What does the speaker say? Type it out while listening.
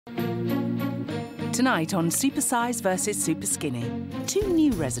Tonight on Supersize versus Superskinny, two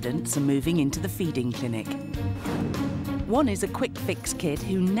new residents are moving into the feeding clinic. One is a quick fix kid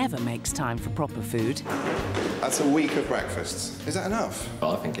who never makes time for proper food. That's a week of breakfasts. Is that enough?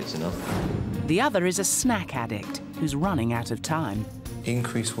 I think it's enough. The other is a snack addict who's running out of time.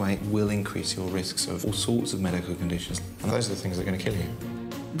 Increased weight will increase your risks of all sorts of medical conditions. And those are the things that are going to kill you.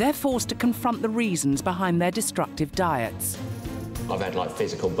 They're forced to confront the reasons behind their destructive diets. I've had like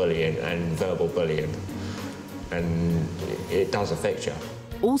physical bullying and verbal bullying, and it does affect you.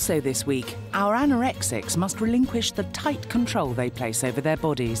 Also this week, our anorexics must relinquish the tight control they place over their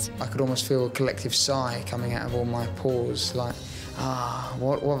bodies. I could almost feel a collective sigh coming out of all my pores, like,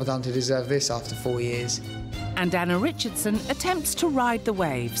 what have I done to deserve this after 4 years? And Anna Richardson attempts to ride the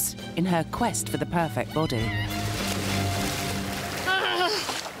waves in her quest for the perfect body.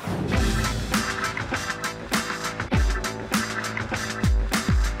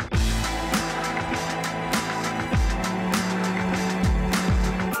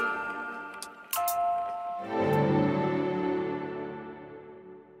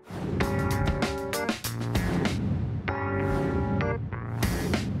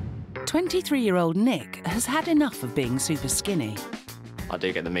 23-year-old Nick has had enough of being super skinny. I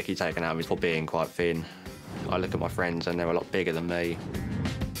do get the mickey taken out of me for being quite thin. I look at my friends and they're a lot bigger than me.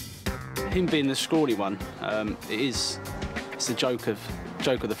 Him being the scrawny one, it's a joke of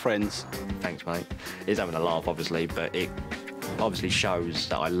the friends. Thanks, mate. He's having a laugh, obviously, but it obviously shows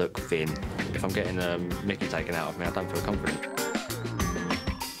that I look thin. If I'm getting a mickey taken out of me, I don't feel confident.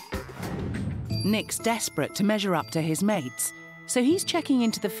 Nick's desperate to measure up to his mates, so he's checking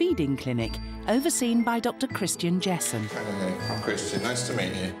into the feeding clinic, overseen by Dr. Christian Jessen. Hey, I'm Christian. Nice to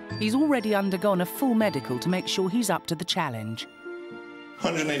meet you. He's already undergone a full medical to make sure he's up to the challenge.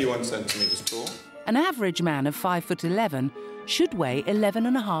 181 centimetres tall. An average man of 5'11" should weigh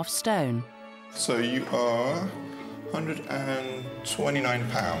 11.5 stone. So you are 129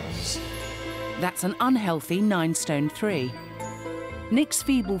 pounds. That's an unhealthy 9 stone 3. Nick's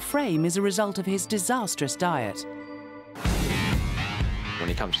feeble frame is a result of his disastrous diet. When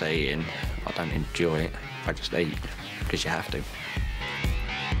it comes to eating, I don't enjoy it. I just eat because you have to.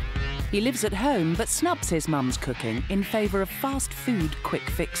 He lives at home but snubs his mum's cooking in favour of fast food quick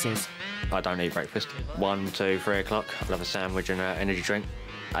fixes. I don't eat breakfast. 1, 2, 3 o'clock, I'll have a sandwich and an energy drink.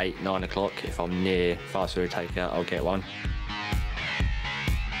 8, 9 o'clock, if I'm near fast food takeout, I'll get one.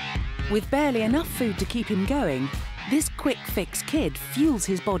 With barely enough food to keep him going, this quick fix kid fuels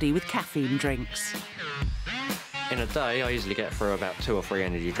his body with caffeine drinks. In a day, I usually get through about 2 or 3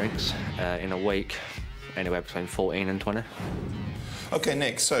 energy drinks. In a week, anywhere between 14 and 20. OK,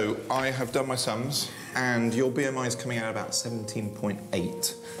 Nick, so I have done my sums, and your BMI is coming out about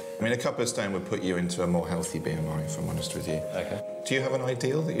 17.8. I mean, a couple of stone would put you into a more healthy BMI, if I'm honest with you. OK. Do you have an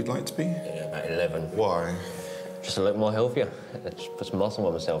ideal that you'd like to be? Yeah, about 11. Why? Just to look more healthier. Just put some muscle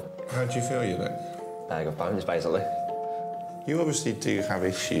on myself. How do you feel you look? Bag of bones, basically. You obviously do have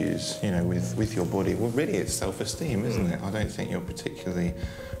issues, you know, with your body. Well, really, it's self-esteem, isn't it? I don't think you're particularly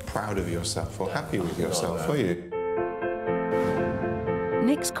proud of yourself or happy with yourself, are you?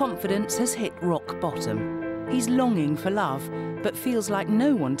 Nick's confidence has hit rock bottom. He's longing for love, but feels like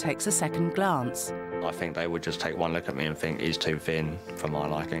no one takes a second glance. I think they would just take one look at me and think he's too thin for my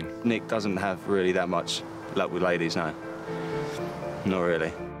liking. Nick doesn't have really that much luck with ladies, no. Not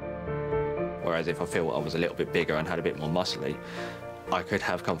really. Whereas if I feel I was a little bit bigger and had a bit more muscly, I could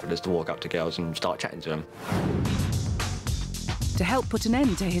have confidence to walk up to girls and start chatting to them. To help put an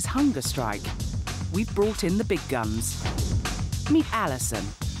end to his hunger strike, we've brought in the big guns. Meet Alison,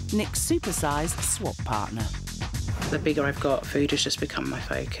 Nick's supersized swap partner. The bigger I've got, food has just become my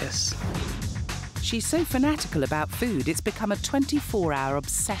focus. She's so fanatical about food, it's become a 24-hour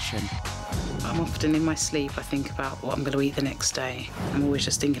obsession. I'm often in my sleep, I think about what I'm going to eat the next day. I'm always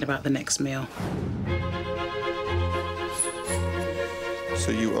just thinking about the next meal.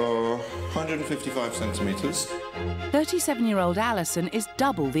 So you are 155 centimetres. 37-year-old Alison is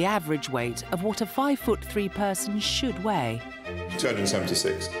double the average weight of what a 5'3" person should weigh.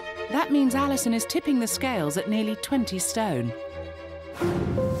 276. That means Alison is tipping the scales at nearly 20 stone.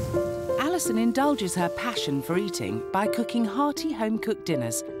 Alison indulges her passion for eating by cooking hearty home-cooked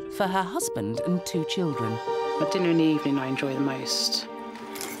dinners for her husband and 2 children. The dinner in the evening I enjoy the most,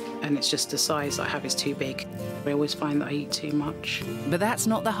 and it's just the size I have is too big. I always find that I eat too much. But that's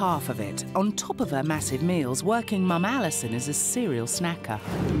not the half of it. On top of her massive meals, working mum Alison is a serial snacker.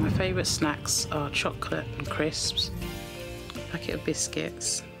 My favourite snacks are chocolate and crisps, a packet of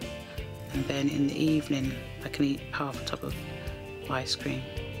biscuits, and then in the evening I can eat half a tub of ice cream.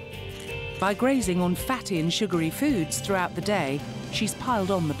 By grazing on fatty and sugary foods throughout the day, she's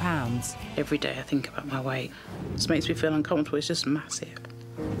piled on the pounds. Every day I think about my weight. It just makes me feel uncomfortable. It's just massive.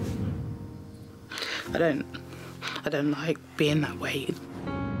 I don't like being that weight.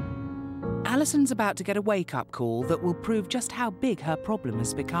 Alison's about to get a wake-up call that will prove just how big her problem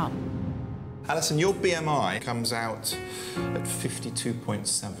has become. Alison, your BMI comes out at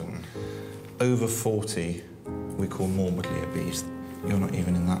 52.7. Over 40, we call morbidly obese. You're not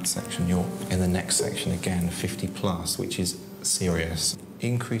even in that section. You're in the next section again, 50 plus, which is serious.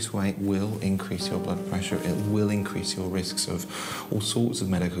 Increased weight will increase your blood pressure. It will increase your risks of all sorts of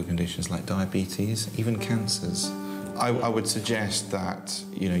medical conditions like diabetes, even cancers. I would suggest that,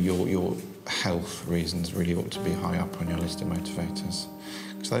 you know, your health reasons really ought to be high up on your list of motivators,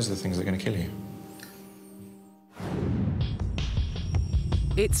 because those are the things that are going to kill you.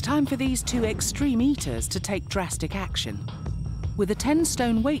 It's time for these two extreme eaters to take drastic action. With a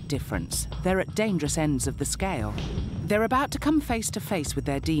 10-stone weight difference, they're at dangerous ends of the scale. They're about to come face to face with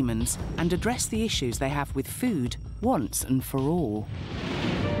their demons and address the issues they have with food once and for all.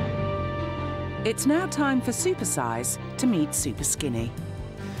 It's now time for Supersize to meet Superskinny.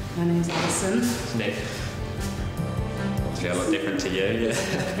 My name's Alison. It's Nick. Obviously a lot different to you, yeah.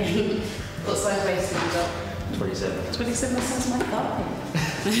 What size waist have you got? 27. 27, that sounds my thigh.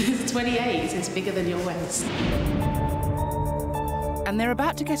 It's 28, so it's bigger than your waist. And they're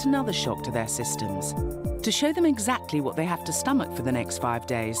about to get another shock to their systems. To show them exactly what they have to stomach for the next 5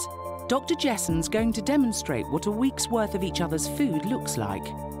 days, Dr. Jesson's going to demonstrate what a week's worth of each other's food looks like.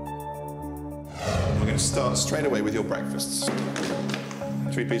 We're going to start straight away with your breakfasts.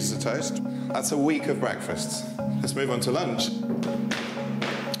 3 pieces of toast. That's a week of breakfasts. Let's move on to lunch.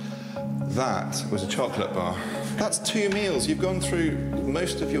 That was a chocolate bar. That's 2 meals. You've gone through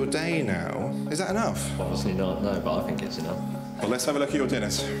most of your day now. Is that enough? Obviously not, no, but I think it's enough. Well, let's have a look at your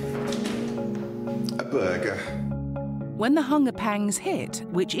dinners. A burger. When the hunger pangs hit,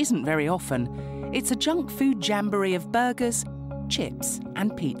 which isn't very often, it's a junk food jamboree of burgers, chips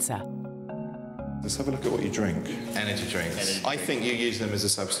and pizza. Let's have a look at what you drink. Energy drinks. I think you use them as a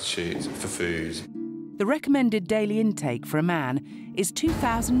substitute for food. The recommended daily intake for a man is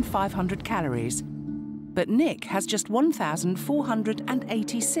 2,500 calories, but Nick has just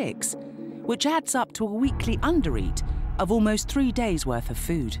 1,486, which adds up to a weekly undereat of almost 3 days' worth of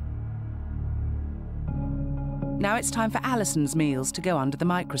food. Now it's time for Alison's meals to go under the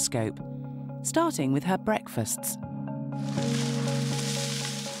microscope, starting with her breakfasts.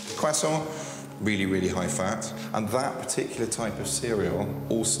 Croissant, really, really high fat. And that particular type of cereal,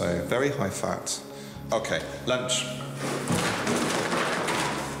 also very high fat. OK, lunch.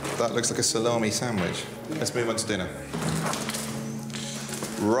 That looks like a salami sandwich. Let's move on to dinner.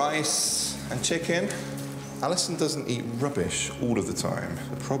 Rice and chicken. Alison doesn't eat rubbish all of the time.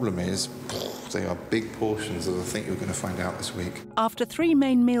 The problem is, they are big portions, as I think you're going to find out this week. After 3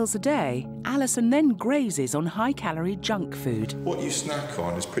 main meals a day, Alison then grazes on high-calorie junk food. What you snack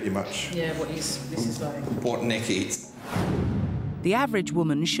on is pretty much this is like what Nick eats. The average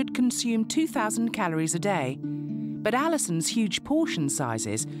woman should consume 2,000 calories a day, but Alison's huge portion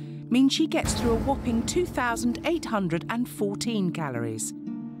sizes mean she gets through a whopping 2,814 calories,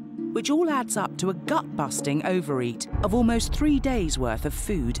 which all adds up to a gut-busting overeat of almost 3 days' worth of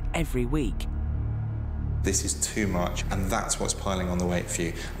food every week. This is too much, and that's what's piling on the weight for you,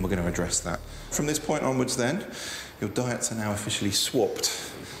 and we're going to address that. From this point onwards then, your diets are now officially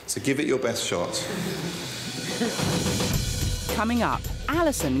swapped, so give it your best shot. Coming up,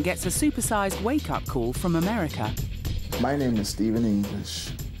 Alison gets a supersized wake-up call from America. My name is Stephen English.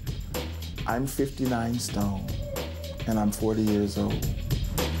 I'm 59 stone, and I'm 40 years old.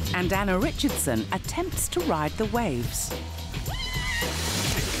 And Anna Richardson attempts to ride the waves.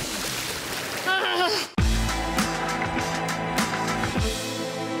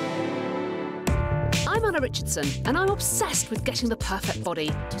 I'm Anna Richardson, and I'm obsessed with getting the perfect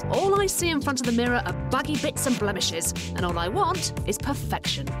body. All I see in front of the mirror are baggy bits and blemishes, and all I want is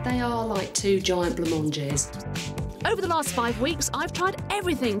perfection. They are like 2 giant blancmanges. Over the last 5 weeks, I've tried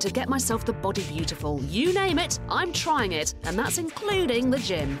everything to get myself the body beautiful. You name it, I'm trying it, and that's including the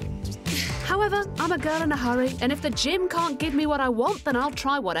gym. However, I'm a girl in a hurry, and if the gym can't give me what I want, then I'll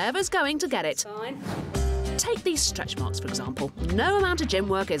try whatever's going to get it. Fine. Take these stretch marks, for example. No amount of gym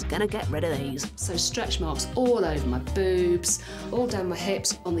work is going to get rid of these. So stretch marks all over my boobs, all down my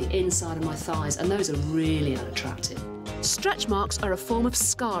hips, on the inside of my thighs, and those are really unattractive. Stretch marks are a form of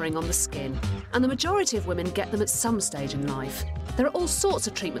scarring on the skin, and the majority of women get them at some stage in life. There are all sorts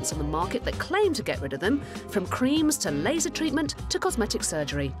of treatments on the market that claim to get rid of them, from creams to laser treatment to cosmetic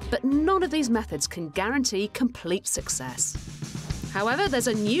surgery, but none of these methods can guarantee complete success. However, there's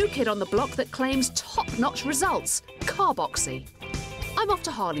a new kid on the block that claims top-notch results, Carboxy. I'm off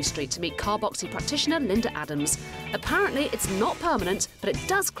to Harley Street to meet carboxy practitioner Linda Adams. Apparently, it's not permanent, but it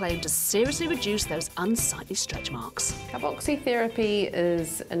does claim to seriously reduce those unsightly stretch marks. Carboxy therapy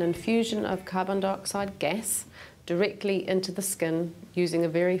is an infusion of carbon dioxide gas directly into the skin using a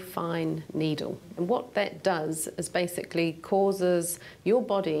very fine needle. And what that does is basically causes your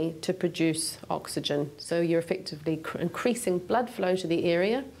body to produce oxygen. So you're effectively increasing blood flow to the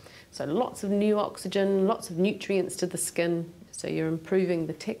area. So lots of new oxygen, lots of nutrients to the skin. So you're improving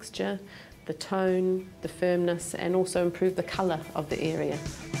the texture, the tone, the firmness, and also improve the colour of the area.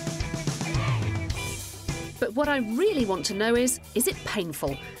 But what I really want to know is it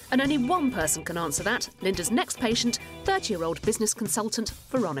painful? And only one person can answer that, Linda's next patient, 30-year-old business consultant,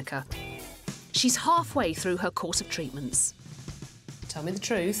 Veronica. She's halfway through her course of treatments. Tell me the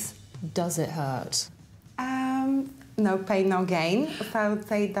truth, does it hurt? No pain, no gain. But I would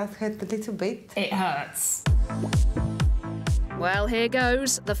say it does hurt a little bit. It hurts. Well, here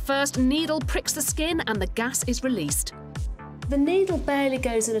goes. The first needle pricks the skin and the gas is released. The needle barely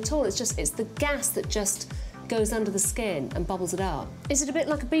goes in at all. It's the gas that just goes under the skin and bubbles it up. Is it a bit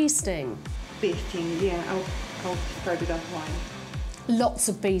like a bee sting? Bee sting, yeah. I'll describe it that way. Lots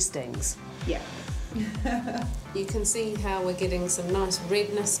of bee stings. Yeah. You can see how we're getting some nice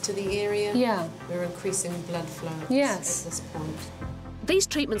redness to the area. Yeah. We're increasing blood flow at this point. These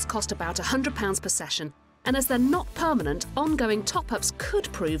treatments cost about £100 per session, and as they're not permanent, ongoing top-ups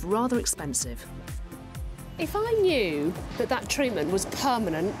could prove rather expensive. If I knew that treatment was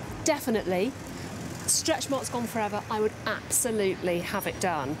permanent, definitely, stretch marks gone forever, I would absolutely have it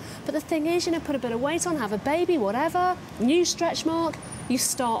done. But the thing is, put a bit of weight on, have a baby, whatever, new stretch mark, you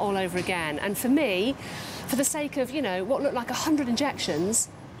start all over again. And for me, for the sake of, what looked like 100 injections,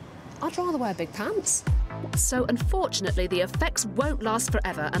 I'd rather wear big pants. So unfortunately, the effects won't last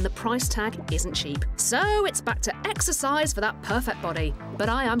forever and the price tag isn't cheap. So it's back to exercise for that perfect body. But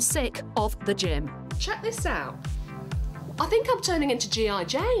I am sick of the gym. Check this out. I think I'm turning into G.I.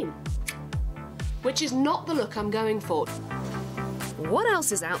 Jane, which is not the look I'm going for. What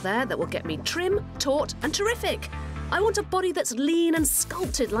else is out there that will get me trim, taut and terrific? I want a body that's lean and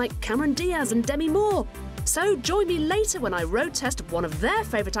sculpted like Cameron Diaz and Demi Moore. So join me later when I road test one of their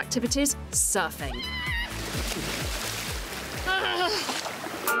favourite activities, surfing.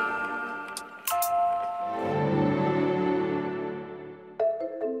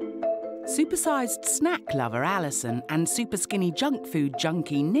 Supersized snack lover Alison and super skinny junk food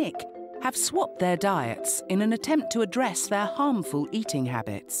junkie Nick have swapped their diets in an attempt to address their harmful eating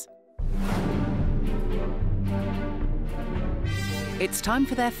habits. It's time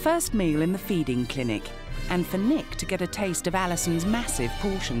for their first meal in the feeding clinic, and for Nick to get a taste of Alison's massive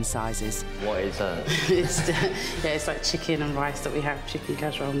portion sizes. What is that? It's like chicken and rice that we have, chicken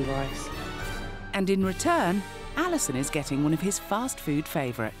casserole and rice. And in return, Alison is getting one of his fast food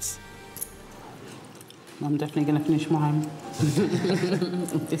favourites. I'm definitely going to finish mine.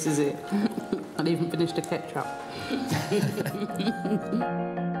 This is it. I've even finished the ketchup.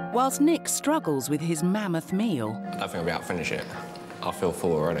 Whilst Nick struggles with his mammoth meal, I don't think I'll be able to finish it. I feel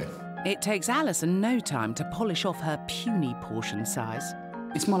full already. it takes Alison no time to polish off her puny portion size.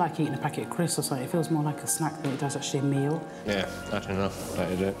 It's more like eating a packet of crisps or something. It feels more like a snack than it does actually a meal. Yeah, that's enough. That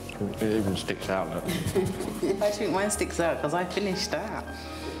is it. It even sticks out, look. I think mine sticks out because I finished that.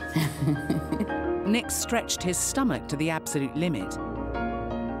 Nick stretched his stomach to the absolute limit.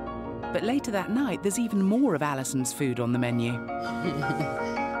 But later that night, there's even more of Alison's food on the menu.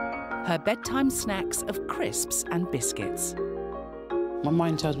 Her bedtime snacks of crisps and biscuits. My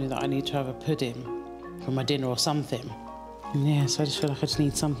mind tells me that I need to have a pudding for my dinner or something. And yeah, so I just feel like I just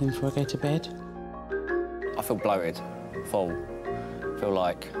need something before I go to bed. I feel bloated, full. I feel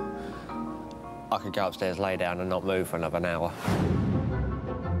like I could go upstairs, lay down and not move for another hour.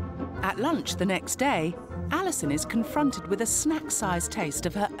 At lunch the next day, Alison is confronted with a snack-sized taste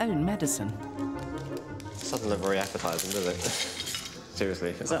of her own medicine. It doesn't look very appetising, does it? Seriously.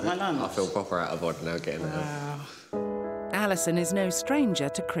 Is that my lunch? I feel proper out of order now getting there. Wow. Alison is no stranger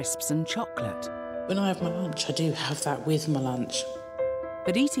to crisps and chocolate. When I have my lunch, I do have that with my lunch.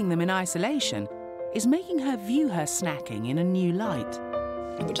 But eating them in isolation is making her view her snacking in a new light.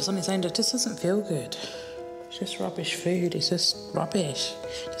 But just on its own, it just doesn't feel good. It's just rubbish food, it's just rubbish.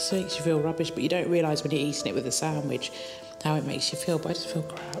 It just makes you feel rubbish, but you don't realise when you're eating it with a sandwich how it makes you feel, but I just feel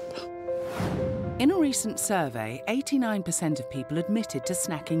crap. In a recent survey, 89% of people admitted to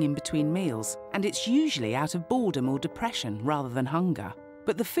snacking in between meals, and it's usually out of boredom or depression rather than hunger.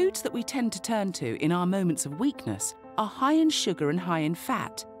 But the foods that we tend to turn to in our moments of weakness are high in sugar and high in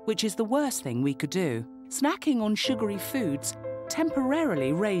fat, which is the worst thing we could do. Snacking on sugary foods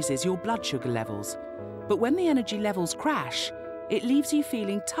temporarily raises your blood sugar levels, but when the energy levels crash, it leaves you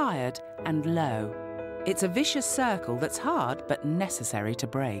feeling tired and low. It's a vicious circle that's hard but necessary to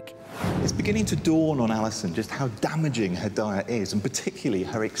break. It's beginning to dawn on Alison just how damaging her diet is, and particularly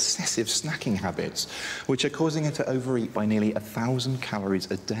her excessive snacking habits, which are causing her to overeat by nearly 1,000 calories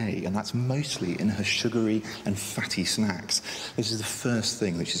a day, and that's mostly in her sugary and fatty snacks. This is the first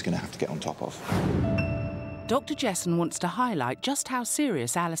thing that she's going to have to get on top of. Dr. Jessen wants to highlight just how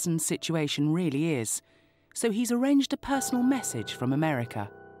serious Alison's situation really is, so he's arranged a personal message from America.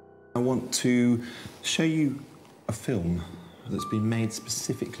 I want to show you a film that's been made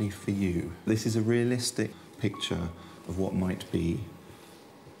specifically for you. This is a realistic picture of what might be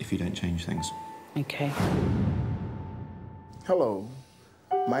if you don't change things. Okay. Hello,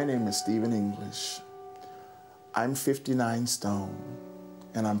 my name is Stephen English. I'm 59 stone,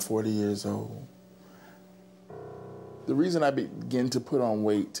 and I'm 40 years old. The reason I began to put on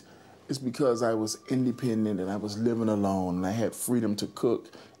weight is because I was independent and I was living alone, and I had freedom to cook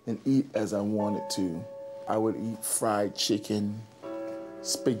and eat as I wanted to. I would eat fried chicken,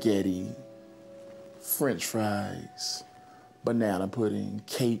 spaghetti, French fries, banana pudding,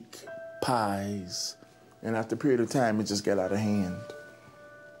 cake, pies, and after a period of time, it just got out of hand.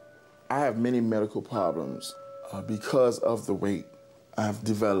 I have many medical problems because of the weight. I've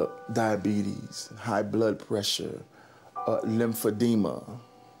developed diabetes, high blood pressure, lymphedema,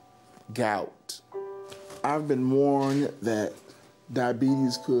 gout. I've been warned that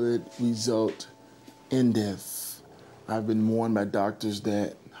diabetes could result in death. I've been warned by doctors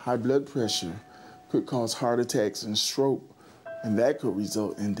that high blood pressure could cause heart attacks and stroke, and that could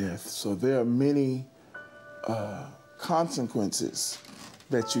result in death. So there are many consequences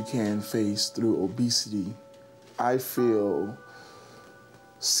that you can face through obesity. I feel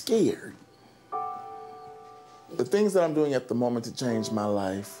scared. The things that I'm doing at the moment to change my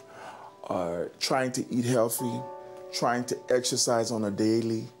life are trying to eat healthy, trying to exercise on a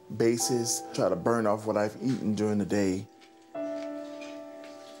daily basis, try to burn off what I've eaten during the day.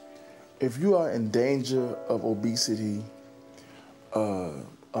 If you are in danger of obesity,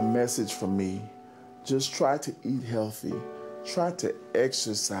 a message from me, just try to eat healthy, try to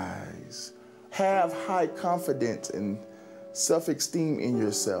exercise, have high confidence and self-esteem in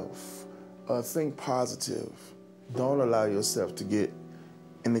yourself, think positive. Don't allow yourself to get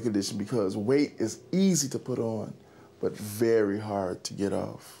in the condition, because weight is easy to put on, but very hard to get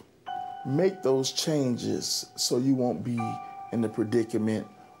off. Make those changes so you won't be in the predicament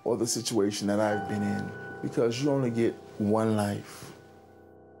or the situation that I've been in, because you only get one life.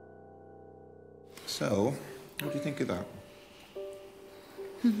 So, what do you think of that?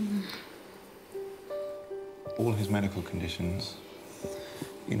 All his medical conditions,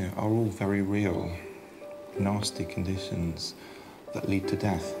 you know, are all very real, nasty conditions that lead to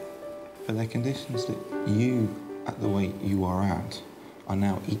death. But they're conditions that you, at the weight you are at, are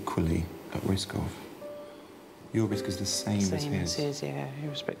now equally at risk of. Your risk is the same as his. Same as his, yeah,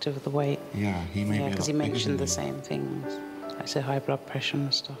 irrespective of the weight. Yeah, he may be a lot because he bigger mentioned than the you. same things, like say high blood pressure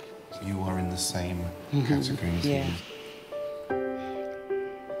and stuff. You are in the same category as Yeah. him.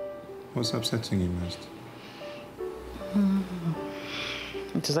 What's upsetting you most?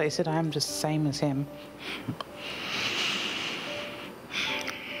 Just like you said, I am just the same as him.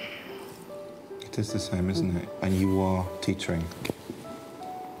 It is the same, isn't it? And you are teetering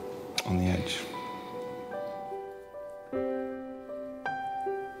on the edge.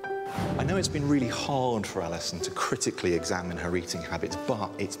 I know it's been really hard for Alison to critically examine her eating habits, but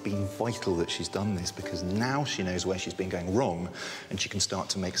it's been vital that she's done this, because now she knows where she's been going wrong and she can start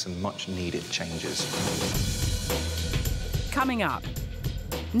to make some much-needed changes. Coming up,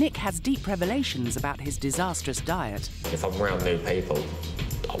 Nick has deep revelations about his disastrous diet. If I'm around new people,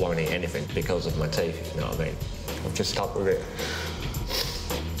 I won't eat anything because of my teeth, if you know what I mean. I've just stuck with it.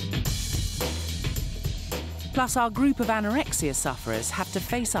 Plus, our group of anorexia sufferers have to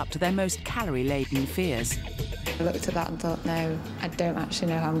face up to their most calorie-laden fears. I looked at that and thought, no, I don't actually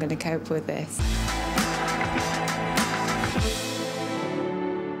know how I'm going to cope with this.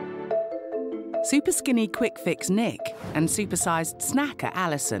 Superskinny quick fix Nick and supersized snacker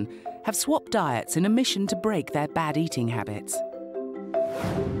Alison have swapped diets in a mission to break their bad eating habits.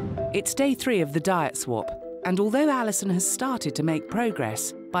 It's day 3 of the diet swap, and although Alison has started to make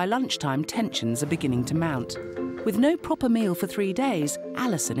progress, by lunchtime tensions are beginning to mount. With no proper meal for 3 days,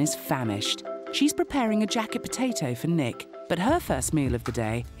 Alison is famished. She's preparing a jacket potato for Nick, but her first meal of the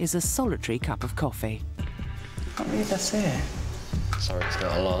day is a solitary cup of coffee. Can't read that's it. Sorry, it's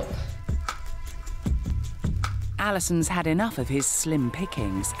not a lot. Alison's had enough of his slim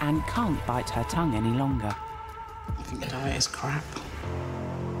pickings and can't bite her tongue any longer. I think the diet is crap.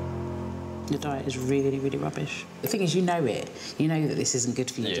 The diet is really, really rubbish. The thing is, you know it. You know that this isn't good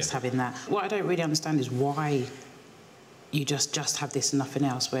for you, just having that. What I don't really understand is why you just have this and nothing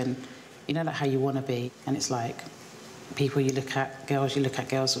else when, you know, like how you want to be. And it's like, people you look at girls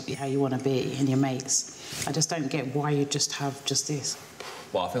how you want to be, and your mates. I just don't get why you just have just this.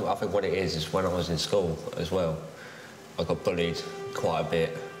 Well, I think what it is when I was in school as well, I got bullied quite a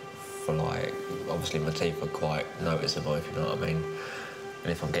bit for, like, obviously my teeth were quite noticeable, if you know what I mean.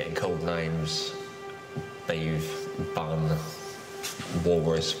 And if I'm getting called names, beef, bun,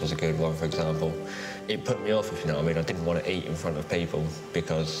 walrus was a good one, for example. It put me off, if you know what I mean. I didn't want to eat in front of people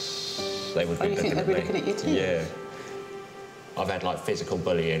because they would be looking at me. Looking at your teeth? Yeah. I've had, like, physical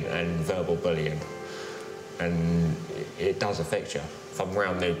bullying and verbal bullying, and it does affect you. If I'm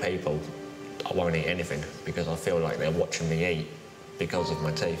around new people, I won't eat anything because I feel like they're watching me eat because of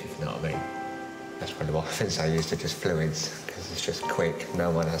my teeth, if you know what I mean. That's probably why I so used to just fluids, because it's just quick. No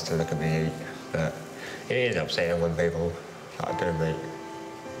one has to look at me eat. But it is upsetting when people like do me.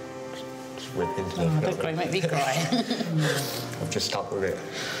 Just whip into them. Oh, don't cry, make me cry. I've just stuck with it.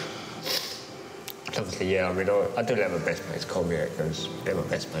 Obviously, yeah, I mean, I do let my best mates call me it because they're my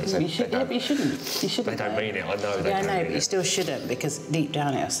best mates. But you shouldn't. You shouldn't. They don't mean it, I know they don't I know, mean but it. you still shouldn't, because deep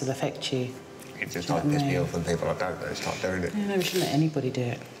down it will still affect you. It just like pisses me off when people I don't know start doing it. Yeah, no, we shouldn't let anybody do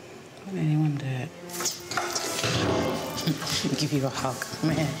it. Don't let anyone do it. I'll give you a hug.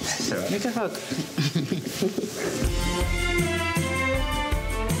 Come here. Make a hug.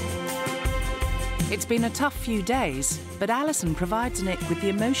 It's been a tough few days, but Alison provides Nick with the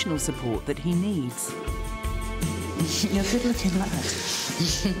emotional support that he needs. You're a good-looking lad.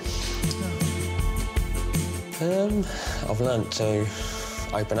 I've learned to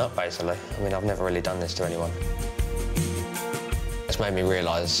open up, basically. I mean, I've never really done this to anyone. It's made me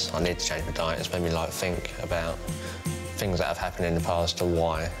realise I need to change my diet. It's made me, like, think about things that have happened in the past and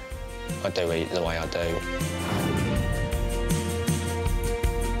why I do eat the way I do.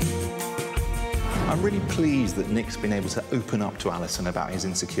 I'm really pleased that Nick's been able to open up to Alison about his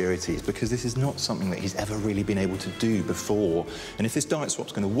insecurities, because this is not something that he's ever really been able to do before. And if this diet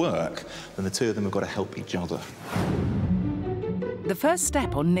swap's going to work, then the two of them have got to help each other. The first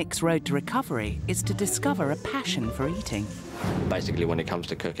step on Nick's road to recovery is to discover a passion for eating. Basically, when it comes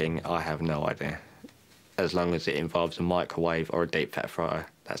to cooking, I have no idea. As long as it involves a microwave or a deep fat fryer,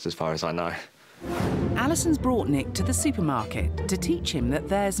 that's as far as I know. Alison's brought Nick to the supermarket to teach him that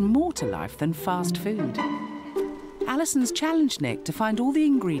there's more to life than fast food. Alison's challenged Nick to find all the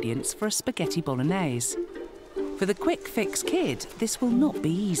ingredients for a spaghetti bolognese. For the quick fix kid, this will not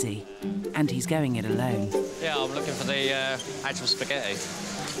be easy, and he's going it alone. Yeah, I'm looking for the actual spaghetti.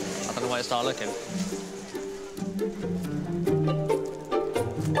 I don't know where to start looking.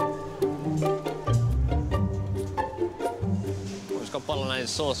 It's got bolognese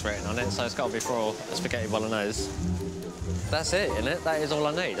sauce written on it, so it's got to be for a spaghetti bolognese. That's it, isn't it? That is all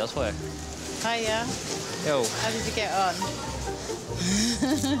I need, I swear. Hiya. Yo. How did you get on?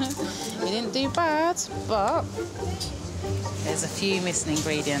 You didn't do bad, but there's a few missing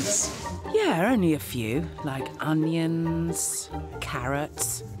ingredients. Yeah, only a few, like onions,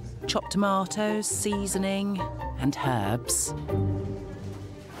 carrots, chopped tomatoes, seasoning, and herbs.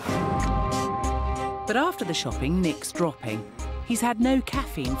 But after the shopping, Nick's dropping. He's had no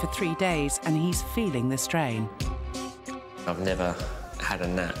caffeine for 3 days and he's feeling the strain. I've never had a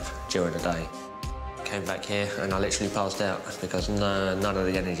nap during the day. Came back here and I literally passed out because none of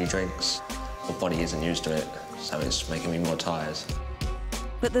the energy drinks, my body isn't used to it, so it's making me more tired.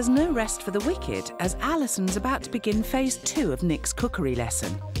 But there's no rest for the wicked as Alison's about to begin phase 2 of Nick's cookery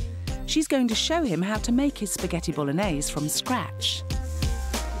lesson. She's going to show him how to make his spaghetti bolognese from scratch.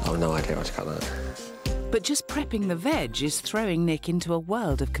 I've no idea how to cut that. But just prepping the veg is throwing Nick into a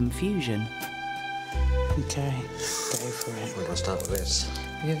world of confusion. OK, go for it. We're going to start with this.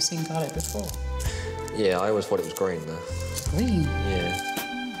 Have you ever seen garlic before? Yeah, I always thought it was green, though. Green? Yeah.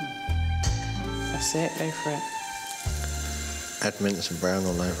 That's it, go for it. Add mince and brown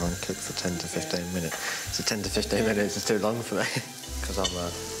all over and cook for 10 to 15 minutes. So 10 to 15 minutes is too long for me, because I'm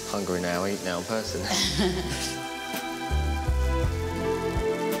a hungry now, eat now person.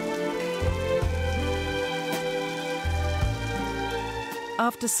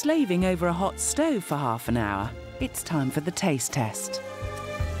 After slaving over a hot stove for half an hour, it's time for the taste test.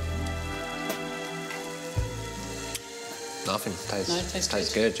 Nothing.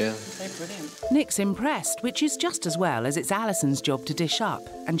 Tastes good, yeah. Okay, brilliant. Nick's impressed, which is just as well as it's Alison's job to dish up,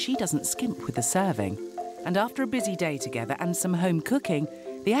 and she doesn't skimp with the serving. And after a busy day together and some home cooking,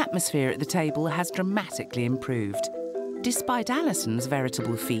 the atmosphere at the table has dramatically improved, despite Alison's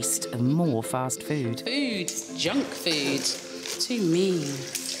veritable feast of more fast food. Food, junk food. Too mean.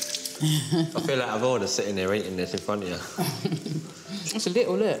 I feel out of order sitting there eating this in front of you. It's a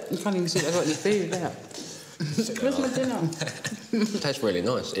little look. You can't even see I've got any food there. Where's my dinner? It tastes really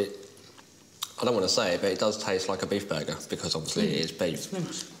nice. I don't want to say it, but it does taste like a beef burger because obviously it is beef.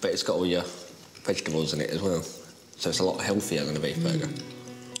 But it's got all your vegetables in it as well. So it's a lot healthier than a beef burger.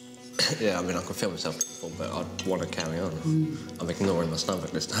 Yeah, I mean, I can feel myself getting full, but I want to carry on. I'm ignoring my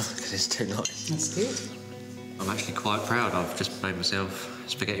stomach this time because it's too nice. That's good. I'm actually quite proud. I've just made myself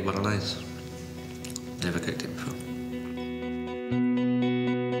spaghetti bolognese. Never cooked it before.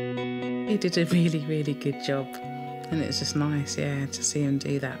 He did a really, really good job. And it's just nice, yeah, to see him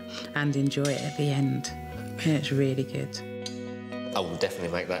do that and enjoy it at the end. Yeah, it's really good. I will definitely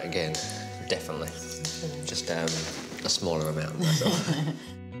make that again. Definitely. Just a smaller amount. That's all.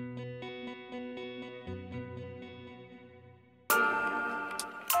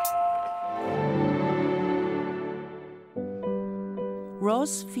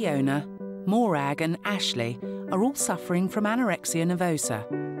 Ros, Fiona, Morag and Ashley are all suffering from anorexia nervosa.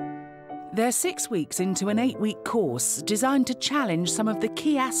 They're 6 weeks into an 8-week course designed to challenge some of the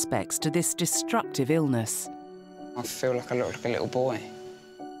key aspects to this destructive illness. I feel like I look like a little boy.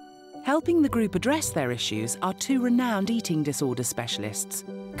 Helping the group address their issues are 2 renowned eating disorder specialists,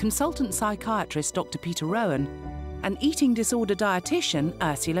 consultant psychiatrist Dr. Peter Rowan and eating disorder dietitian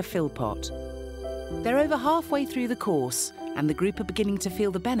Ursula Philpott. They're over halfway through the course and the group are beginning to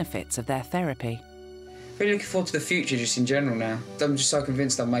feel the benefits of their therapy. Really looking forward to the future just in general now. I'm just so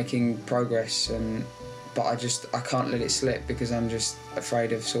convinced I'm making progress, but I can't let it slip because I'm just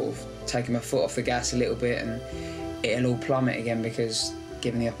afraid of sort of taking my foot off the gas a little bit and it'll all plummet again because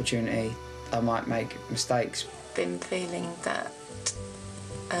given the opportunity I might make mistakes. Been feeling that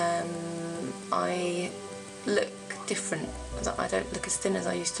I look different, that I don't look as thin as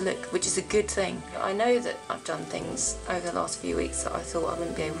I used to look, which is a good thing. I know that I've done things over the last few weeks that I thought I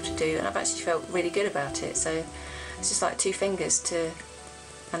wouldn't be able to do, and I've actually felt really good about it. So it's just like 2 fingers to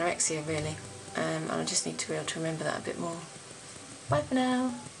anorexia, really. And I just need to be able to remember that a bit more. Bye for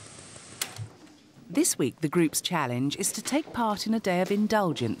now. This week, the group's challenge is to take part in a day of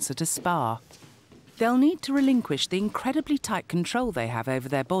indulgence at a spa. They'll need to relinquish the incredibly tight control they have over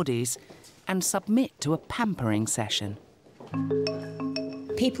their bodies and submit to a pampering session.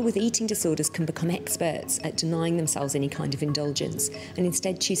 People with eating disorders can become experts at denying themselves any kind of indulgence and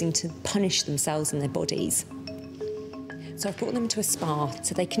instead choosing to punish themselves and their bodies. So I've brought them to a spa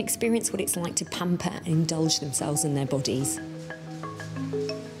so they can experience what it's like to pamper and indulge themselves and their bodies.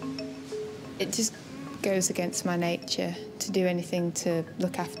 It just goes against my nature to do anything to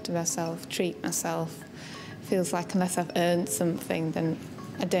look after myself, treat myself. Feels like unless I've earned something, then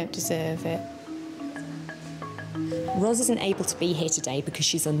I don't deserve it. Ros isn't able to be here today because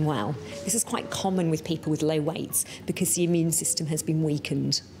she's unwell. This is quite common with people with low weights because the immune system has been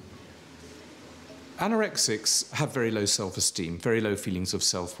weakened. Anorexics have very low self-esteem, very low feelings of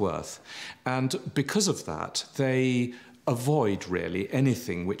self-worth. And because of that, they avoid really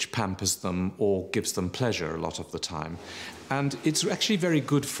anything which pampers them or gives them pleasure a lot of the time. And it's actually very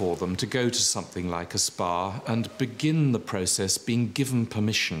good for them to go to something like a spa and begin the process being given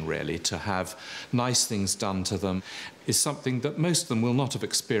permission really to have nice things done to them is something that most of them will not have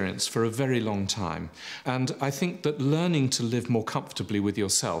experienced for a very long time. And I think that learning to live more comfortably with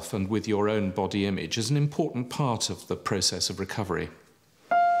yourself and with your own body image is an important part of the process of recovery.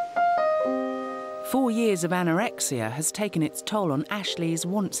 4 years of anorexia has taken its toll on Ashley's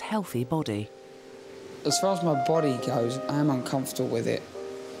once healthy body. As far as my body goes, I am uncomfortable with it.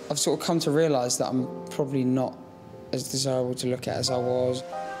 I've sort of come to realise that I'm probably not as desirable to look at as I was.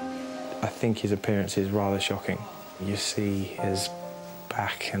 I think his appearance is rather shocking. You see his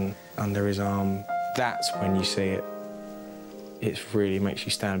back and under his arm. That's when you see it. It really makes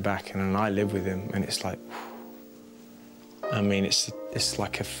you stand back, and I live with him, and it's like, I mean, it's like it's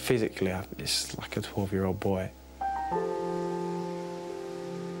like a 12-year-old boy.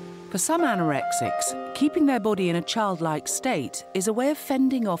 For some anorexics, keeping their body in a childlike state is a way of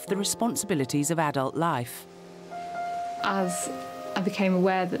fending off the responsibilities of adult life. As I became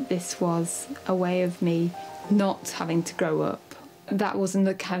aware that this was a way of me not having to grow up, that wasn't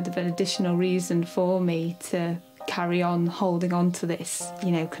the kind of an additional reason for me to carry on holding on to this,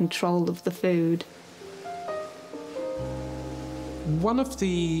 you know, control of the food. One of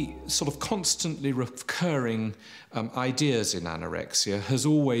the sort of constantly recurring ideas in anorexia has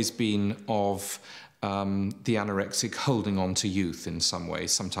always been of the anorexic holding on to youth in some way,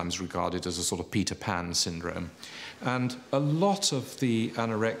 sometimes regarded as a sort of Peter Pan syndrome. And a lot of the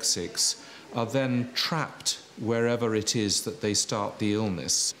anorexics are then trapped wherever it is that they start the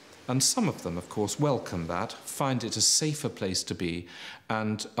illness. And some of them, of course, welcome that, find it a safer place to be,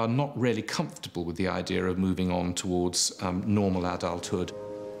 and are not really comfortable with the idea of moving on towards normal adulthood.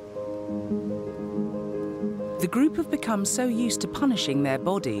 The group have become so used to punishing their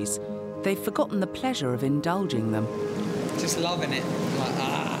bodies, they've forgotten the pleasure of indulging them. Just loving it. Like,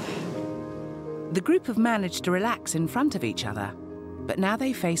 ah. The group have managed to relax in front of each other, but now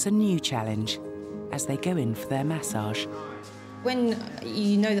they face a new challenge as they go in for their massage. When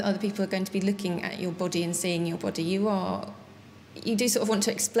you know that other people are going to be looking at your body and seeing your body, you do sort of want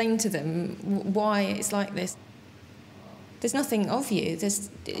to explain to them why it's like this. There's nothing of you.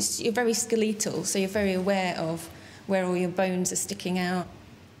 You're very skeletal, so you're very aware of where all your bones are sticking out.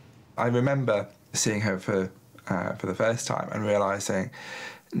 I remember seeing her for the first time and realising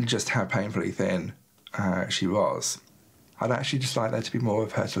just how painfully thin she was. I'd actually just like there to be more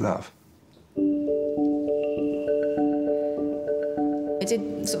of her to love. It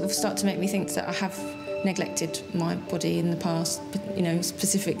did sort of start to make me think that I have neglected my body in the past, you know,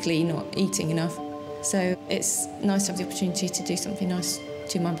 specifically not eating enough. So it's nice to have the opportunity to do something nice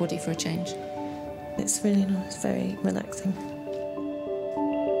to my body for a change. It's really nice, very relaxing.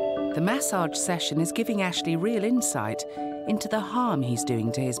 The massage session is giving Ashley real insight into the harm he's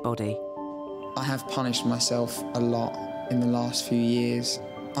doing to his body. I have punished myself a lot in the last few years.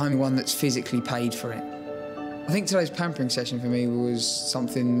 I'm the one that's physically paid for it. I think today's pampering session for me was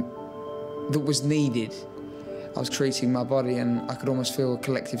something that was needed. I was treating my body and I could almost feel a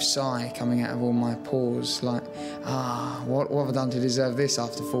collective sigh coming out of all my pores, like, what have I done to deserve this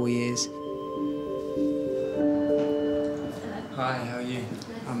after 4 years? Hi, how are you?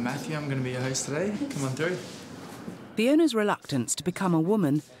 I'm Matthew, I'm going to be your host today. Come on through. The owner's reluctance to become a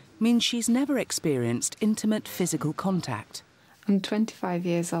woman means she's never experienced intimate physical contact. I'm 25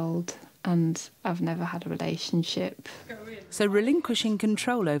 years old and I've never had a relationship. So relinquishing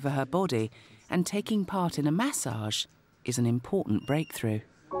control over her body and taking part in a massage is an important breakthrough.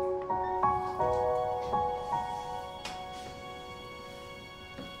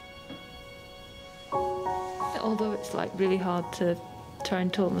 Although it's like really hard to try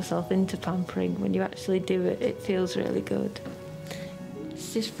and talk myself into pampering, when you actually do it, it feels really good.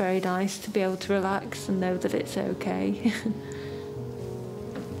 It's just very nice to be able to relax and know that it's okay.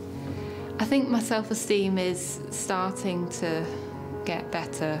 I think my self-esteem is starting to get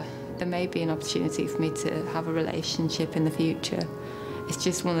better. There may be an opportunity for me to have a relationship in the future. It's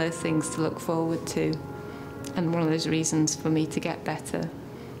just one of those things to look forward to and one of those reasons for me to get better.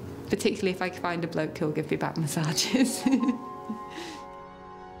 Particularly if I can find a bloke who'll give me back massages.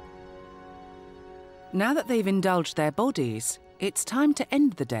 Now that they've indulged their bodies, it's time to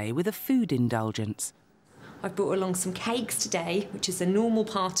end the day with a food indulgence. I've brought along some cakes today, which is a normal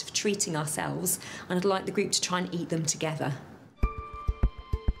part of treating ourselves, and I'd like the group to try and eat them together.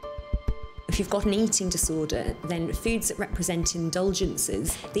 If you've got an eating disorder, then foods that represent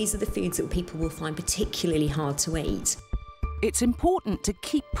indulgences, these are the foods that people will find particularly hard to eat. It's important to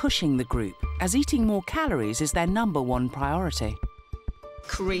keep pushing the group, as eating more calories is their #1 priority.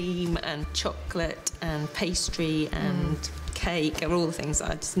 Cream and chocolate and pastry and cake are all the things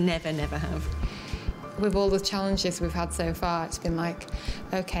that I just never have. With all the challenges we've had so far, it's been like,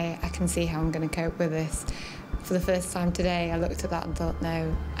 OK, I can see how I'm going to cope with this. For the first time today, I looked at that and thought,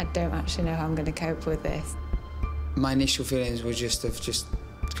 no, I don't actually know how I'm going to cope with this. My initial feelings were just of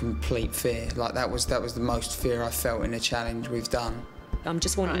complete fear. Like that was the most fear I felt in a challenge we've done. I'm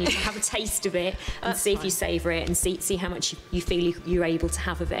just wanting you to have a taste of it and see if you savour it and see how much you feel you're able to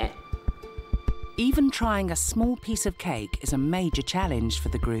have of it. Even trying a small piece of cake is a major challenge for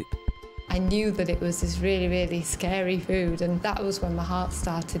the group. I knew that it was this really, really scary food, and that was when my heart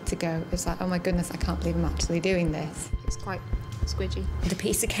started to go. It was like, oh my goodness, I can't believe I'm actually doing this. It's quite squidgy. The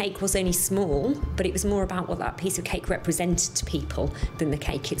piece of cake was only small, but it was more about what that piece of cake represented to people than the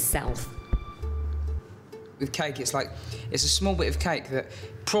cake itself. With cake, it's a small bit of cake that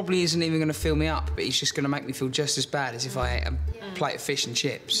probably isn't even going to fill me up, but it's just going to make me feel just as bad as if I ate a plate of fish and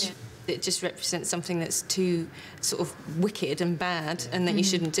chips. Yeah. It just represents something that's too sort of wicked and bad and that you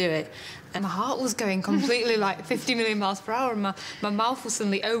shouldn't do it. And my heart was going completely like 50 million miles per hour and my mouth was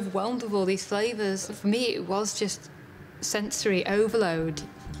suddenly overwhelmed with all these flavours. For me, it was just sensory overload.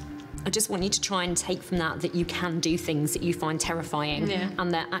 I just want you to try and take from that you can do things that you find terrifying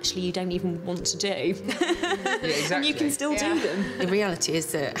and that actually you don't even want to do. Yeah, exactly. And you can still do them. The reality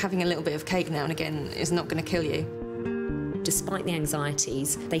is that having a little bit of cake now and again is not going to kill you. Despite the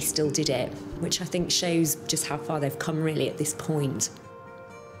anxieties, they still did it, which I think shows just how far they've come really at this point.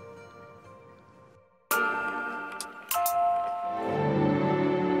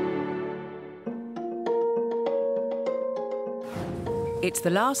 It's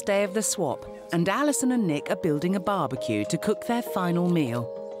the last day of the swap, and Alison and Nick are building a barbecue to cook their final meal.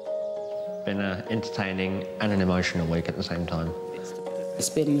 Been an entertaining and an emotional week at the same time. It's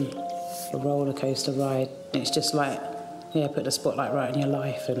been a roller coaster ride. It's just like, yeah, put the spotlight right in your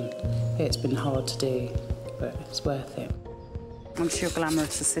life, and yeah, it's been hard to do, but it's worth it. I'm just your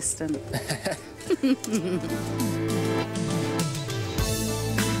glamorous assistant.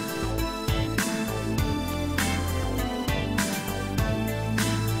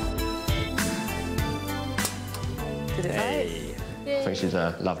 Hey. I think she's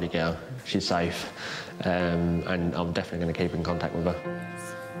a lovely girl. She's safe, and I'm definitely going to keep in contact with her.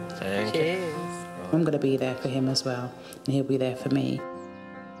 Thank you. I'm going to be there for him as well, and he'll be there for me.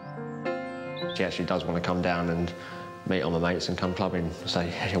 She actually does want to come down and meet all my mates and come clubbing, so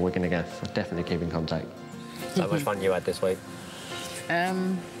yeah, we're going to definitely keep in contact. So much fun you had this week?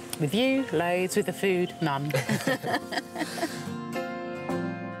 With you, loads. With the food, none.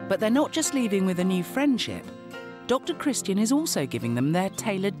 But they're not just leaving with a new friendship. Dr. Christian is also giving them their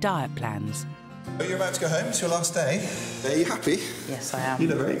tailored diet plans. Oh, you're about to go home? It's your last day. Are you happy? Yes, I am. You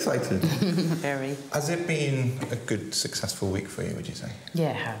look very excited. Very. Has it been a good, successful week for you, would you say? Yeah,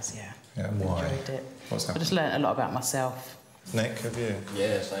 it has, yeah. Yeah, why? Enjoyed it. What's happened? I just learnt a lot about myself. Nick, have you?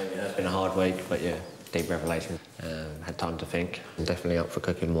 Yeah, so yeah, it's been a hard week, but yeah, deep revelation. Had time to think. I'm definitely up for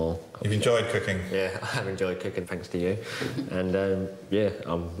cooking more. You've enjoyed cooking? Yeah, I have enjoyed cooking, thanks to you. And yeah,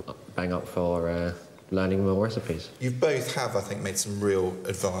 I'm bang up for learning more recipes. You both have, I think, made some real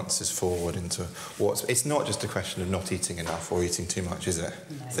advances forward into what's... It's not just a question of not eating enough or eating too much, is it?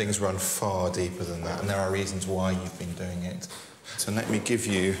 No. Things run far deeper than that, and there are reasons why you've been doing it. So let me give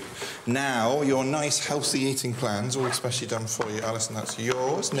you now your nice, healthy eating plans, all especially done for you. Alison, that's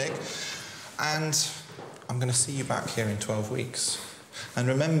yours. Nick. And I'm going to see you back here in 12 weeks. And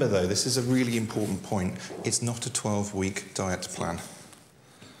remember, though, this is a really important point. It's not a 12-week diet plan.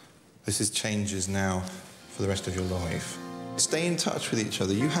 This is changes now for the rest of your life. Stay in touch with each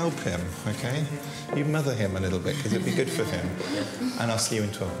other. You help him, OK? You mother him a little bit, because it'd be good for him. And I'll see you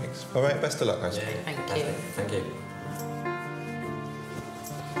in 12 weeks. All right, best of luck, guys. Thank you. Thank you.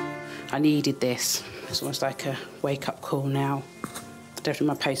 I needed this. It's almost like a wake-up call now. Definitely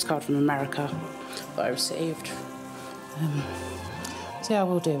my postcard from America that I received. So yeah, I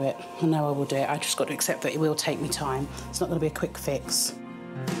will do it. I know I will do it. I just got to accept that it will take me time. It's not going to be a quick fix.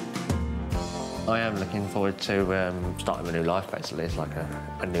 I am looking forward to starting a new life, basically. It's like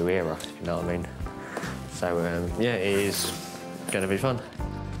a new era, if you know what I mean. So, yeah, it is going to be fun.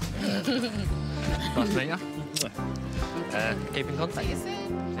 Nice to meet you. Keep in contact.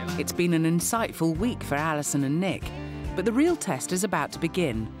 It's been an insightful week for Alison and Nick, but the real test is about to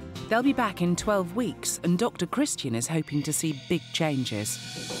begin. They'll be back in 12 weeks, and Dr. Christian is hoping to see big changes.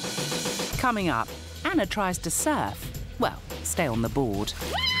 Coming up, Anna tries to surf. Well, stay on the board.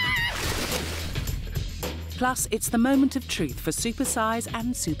 Plus, it's the moment of truth for Supersize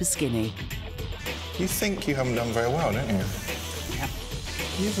and Superskinny. You think you haven't done very well, don't you? Yeah.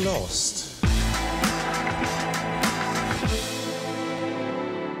 You've lost.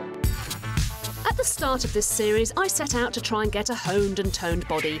 At the start of this series, I set out to try and get a honed and toned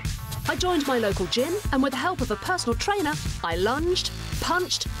body. I joined my local gym, and with the help of a personal trainer, I lunged,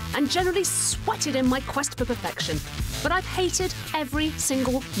 punched, and generally sweated in my quest for perfection. But I've hated every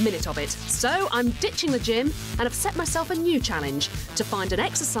single minute of it. So I'm ditching the gym and have set myself a new challenge to find an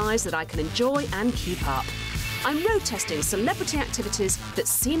exercise that I can enjoy and keep up. I'm road testing celebrity activities that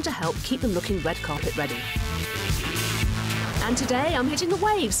seem to help keep them looking red carpet ready. And today I'm hitting the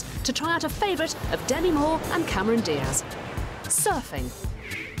waves to try out a favourite of Demi Moore and Cameron Diaz. Surfing.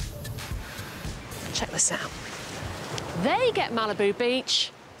 Check this out. They get Malibu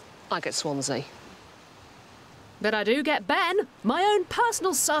Beach, I get Swansea. But I do get Ben, my own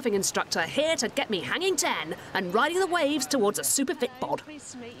personal surfing instructor, here to get me hanging 10 and riding the waves towards a super fit bod.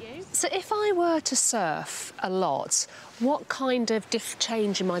 Pleased to meet you. So if I were to surf a lot, what kind of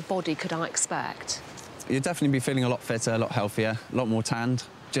change in my body could I expect? You'd definitely be feeling a lot fitter, a lot healthier, a lot more tanned,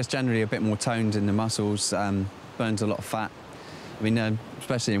 just generally a bit more toned in the muscles, burns a lot of fat. I mean,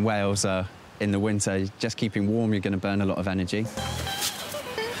 especially in Wales, in the winter, just keeping warm, you're going to burn a lot of energy.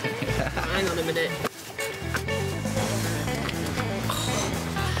 Hang on a minute.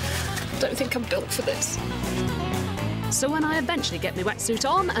 I don't think I'm built for this. So when I eventually get my wetsuit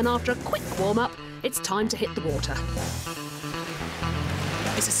on, and after a quick warm-up, it's time to hit the water.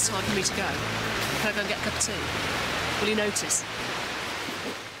 Is this time for me to go? Can I go and get a cup of tea? Will you notice?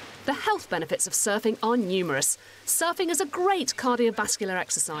 The health benefits of surfing are numerous. Surfing is a great cardiovascular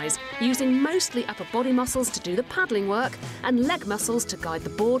exercise, using mostly upper body muscles to do the paddling work and leg muscles to guide the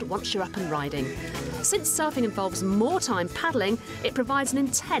board once you're up and riding. Since surfing involves more time paddling, it provides an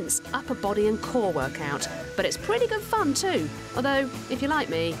intense upper body and core workout. But it's pretty good fun too, although, if you're like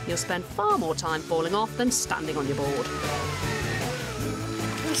me, you'll spend far more time falling off than standing on your board.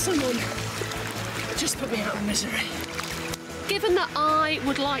 Will someone just put me out of misery? Given that I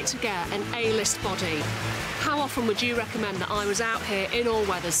would like to get an A-list body, how often would you recommend that I was out here in all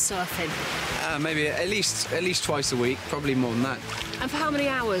weathers surfing? Maybe at least twice a week, probably more than that. And for how many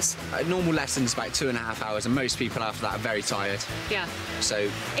hours? Normal lessons about 2.5 hours, and most people after that are very tired. Yeah. So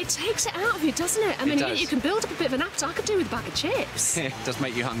it takes it out of you, doesn't it? I mean, you can build up a bit of an appetite. I could do with a bag of chips. it does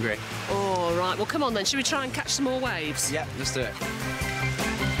make you hungry. All right. Well, come on then. Should we try and catch some more waves? Yeah, let's do it.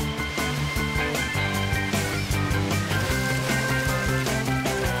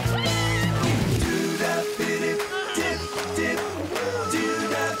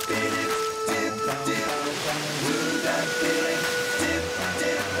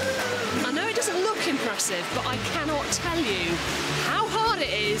 But I cannot tell you how hard it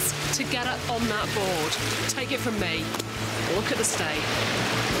is to get up on that board. Take it from me. Look at the state.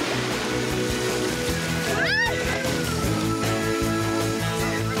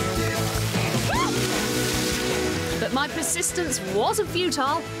 But my persistence wasn't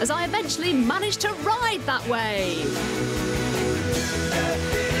futile, as I eventually managed to ride that wave.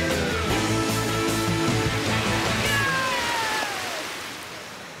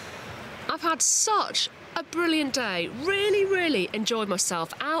 I've had such a brilliant day. Really, really enjoyed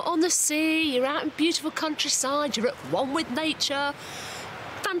myself. Out on the sea, you're out in beautiful countryside, you're at one with nature.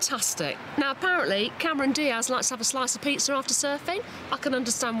 Fantastic. Now, apparently, Cameron Diaz likes to have a slice of pizza after surfing. I can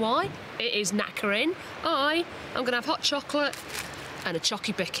understand why. It is knackering. I'm going to have hot chocolate and a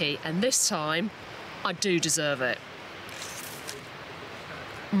chocky bicky, and this time, I do deserve it.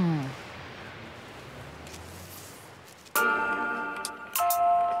 Mmm.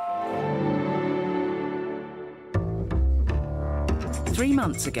 3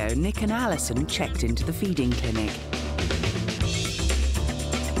 months ago, Nick and Alison checked into the feeding clinic.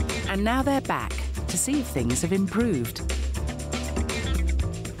 And now they're back to see if things have improved.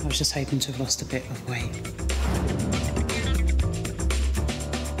 I was just hoping to have lost a bit of weight.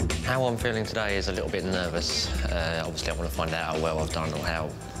 How I'm feeling today is a little bit nervous. Obviously, I want to find out how well I've done or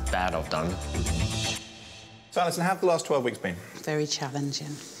how bad I've done. So, Alison, how have the last 12 weeks been? Very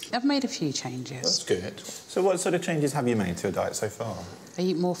challenging. I've made a few changes. That's good. So what sort of changes have you made to your diet so far? I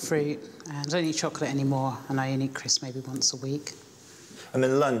eat more fruit, and I don't eat chocolate anymore, and I only eat crisps maybe once a week. And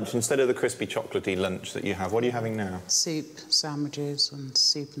then lunch, instead of the crispy chocolatey lunch that you have, what are you having now? Soup, sandwiches, and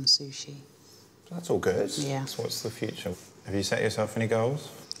soup and sushi. That's all good. Yeah. So what's the future? Have you set yourself any goals?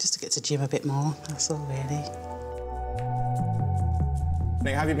 Just to get to gym a bit more, that's all really.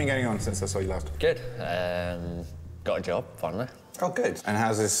 Nick, how have you been getting on since I saw you last? Good. Got a job, finally. Oh, good. And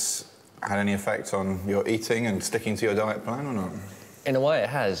has this had any effect on your eating and sticking to your diet plan or not? In a way it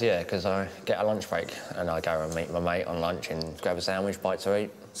has, yeah, because I get a lunch break and I go and meet my mate on lunch and grab a sandwich, bite to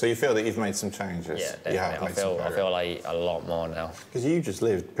eat. So you feel that you've made some changes? Yeah, definitely. I feel I eat a lot more now. Because you just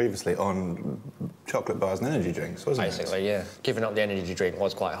lived previously on chocolate bars and energy drinks, wasn't it? Basically, yeah. Giving up the energy drink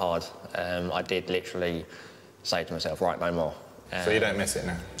was quite hard. I did literally say to myself, right, no more. So you don't miss it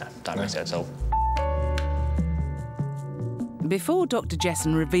now? No, don't miss it at all. Before Dr.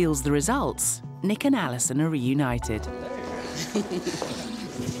 Jessen reveals the results, Nick and Alison are reunited.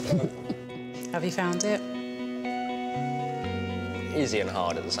 Have you found it? Easy and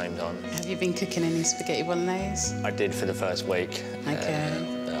hard at the same time. Have you been cooking any spaghetti bolognese? I did for the first week.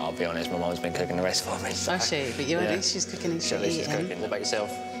 OK. I'll be honest, my mum's been cooking the rest for me. So. Oh, she? But at least she's cooking and she's cooking. What about yourself?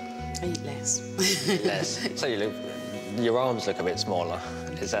 I eat less. Less? So your arms look a bit smaller.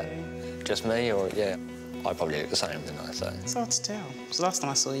 Is that just me, or, yeah? I probably look the same, didn't I? So. It's hard to tell. Because last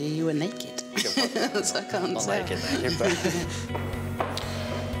time I saw you, you were naked. So I can't Not tell. naked, but...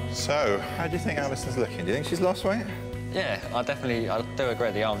 So, how do you think Alison's looking? Do you think she's lost weight? Yeah, I do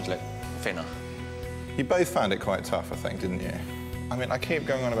agree the arms look thinner. You both found it quite tough, I think, didn't you? I mean, I keep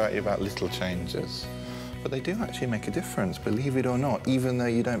going on about you about little changes, but they do actually make a difference, believe it or not, even though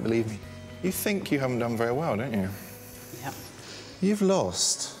you don't believe me. You think you haven't done very well, don't you? Yep. You've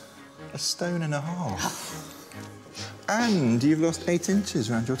lost 1.5 stone. And you've lost 8 inches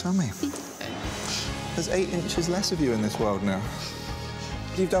around your tummy. There's 8 inches less of you in this world now.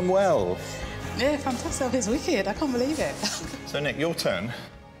 You've done well. Yeah, fantastic. It's wicked. I can't believe it. So, Nick, your turn.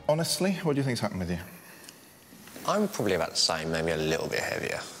 Honestly, what do you think's happened with you? I'm probably about the same, maybe a little bit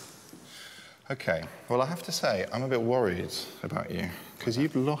heavier. OK, well, I have to say, I'm a bit worried about you, because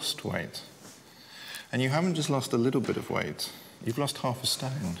you've lost weight. And you haven't just lost a little bit of weight, you've lost half a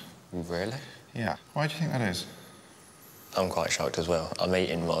stone. Really? Yeah. Why do you think that is? I'm quite shocked as well. I'm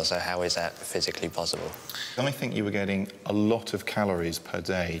eating more, so how is that physically possible? I think you were getting a lot of calories per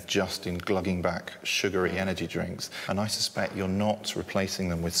day just in glugging back sugary energy drinks, and I suspect you're not replacing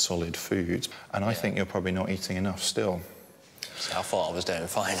them with solid foods, and I think you're probably not eating enough still. So I thought I was doing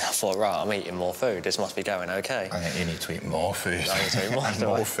fine. I thought, right, I'm eating more food. This must be going OK. I think you need to eat more food. I need to eat more, and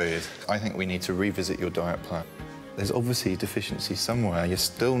more food. I think we need to revisit your diet plan. There's obviously deficiency somewhere. You're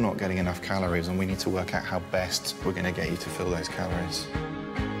still not getting enough calories, and we need to work out how best we're going to get you to fill those calories.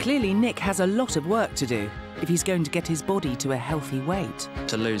 Clearly, Nick has a lot of work to do if he's going to get his body to a healthy weight.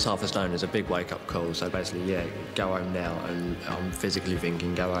 To lose half a stone is a big wake-up call, so basically, yeah, go home now, and I'm physically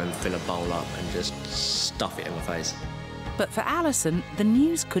thinking, go home, fill a bowl up and just stuff it in my face. But for Alison, the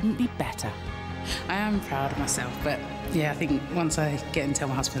news couldn't be better. I am proud of myself, but yeah, I think once I get and tell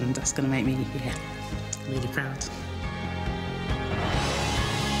my husband, that's going to make me, yeah, really proud.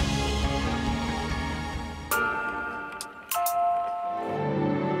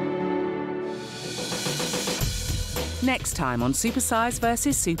 Next time on Supersize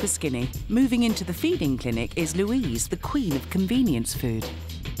versus Superskinny, moving into the feeding clinic is Louise, the queen of convenience food.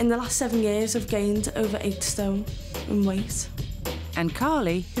 In the last 7 years, I've gained over 8 stone in weight. And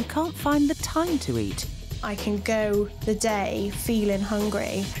Carly, who can't find the time to eat. I can go the day feeling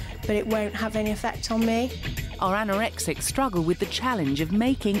hungry, but it won't have any effect on me. Our anorexics struggle with the challenge of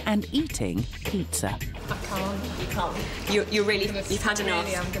making and eating pizza. I can't. You can't. You're really, you've had enough.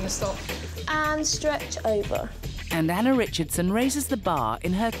 Really, I'm going to stop. And stretch over. And Anna Richardson raises the bar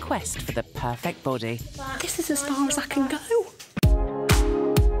in her quest for the perfect body. This is as far as I can go.